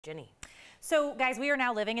Jenny. So, guys, we are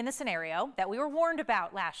now living in the scenario that we were warned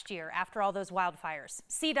about last year after all those wildfires.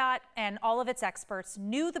 CDOT and all of its experts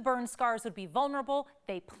knew the burn scars would be vulnerable.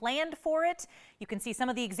 They planned for it. You can see some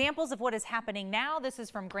of the examples of what is happening now. This is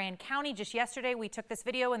from Grand County. Just yesterday, we took this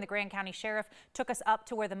video and the Grand County Sheriff took us up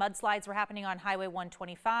to where the mudslides were happening on Highway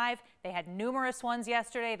 125. They had numerous ones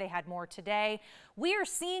yesterday. They had more today. We are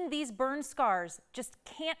seeing these burn scars just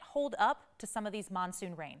can't hold up to some of these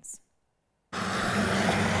monsoon rains.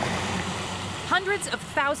 Hundreds of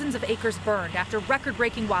thousands of acres burned after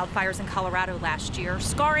record-breaking wildfires in Colorado last year,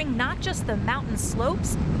 scarring not just the mountain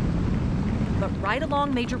slopes, but right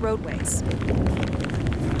along major roadways.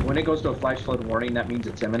 When it goes to a flash flood warning, that means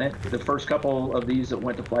it's imminent. The first couple of these that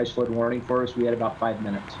went to flash flood warning for us, we had about 5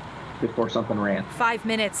 minutes before something ran. 5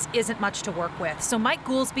 minutes isn't much to work with, so Mike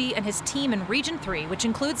Goolsby and his team in Region 3, which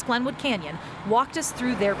includes Glenwood Canyon, walked us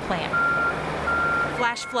through their plan.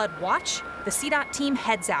 Flash flood watch, the CDOT team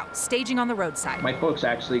heads out, staging on the roadside. My folks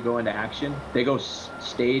actually go into action. They go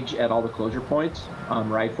stage at all the closure points,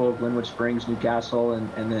 Rifle, Glenwood Springs, Newcastle,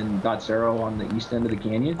 and then Dotsero on the east end of the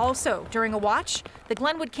canyon. Also, during a watch, the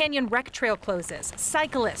Glenwood Canyon Rec Trail closes.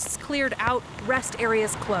 Cyclists cleared out, rest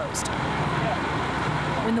areas closed.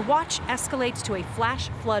 When the watch escalates to a flash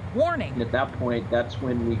flood warning. At that point, that's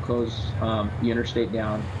when we close the interstate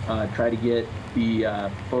down, try to get the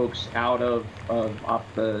folks out off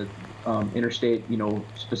the interstate,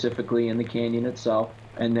 specifically in the canyon itself,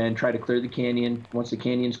 and then try to clear the canyon. Once the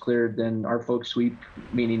canyon's cleared, then our folks sweep,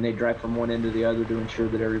 meaning they drive from one end to the other to ensure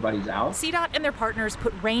that everybody's out. CDOT and their partners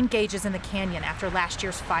put rain gauges in the canyon after last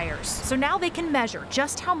year's fires, so now they can measure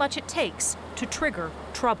just how much it takes to trigger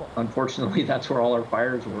trouble. Unfortunately, that's where all our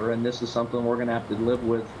fires were, and this is something we're going to have to live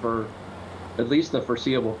with for at least the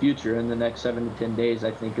foreseeable future. In the next 7 to 10 days,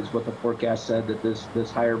 I think, is what the forecast said, that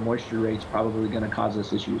this higher moisture rate is probably going to cause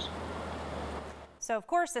us issues. So, of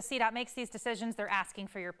course, as CDOT makes these decisions, they're asking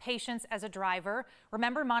for your patience as a driver.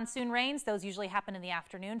 Remember, monsoon rains, those usually happen in the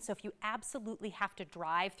afternoon. So if you absolutely have to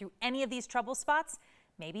drive through any of these trouble spots,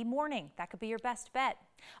 maybe morning. That could be your best bet.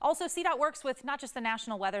 Also, CDOT works with not just the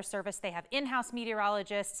National Weather Service. They have in-house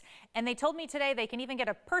meteorologists, and they told me today they can even get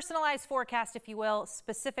a personalized forecast, if you will,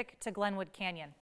 specific to Glenwood Canyon.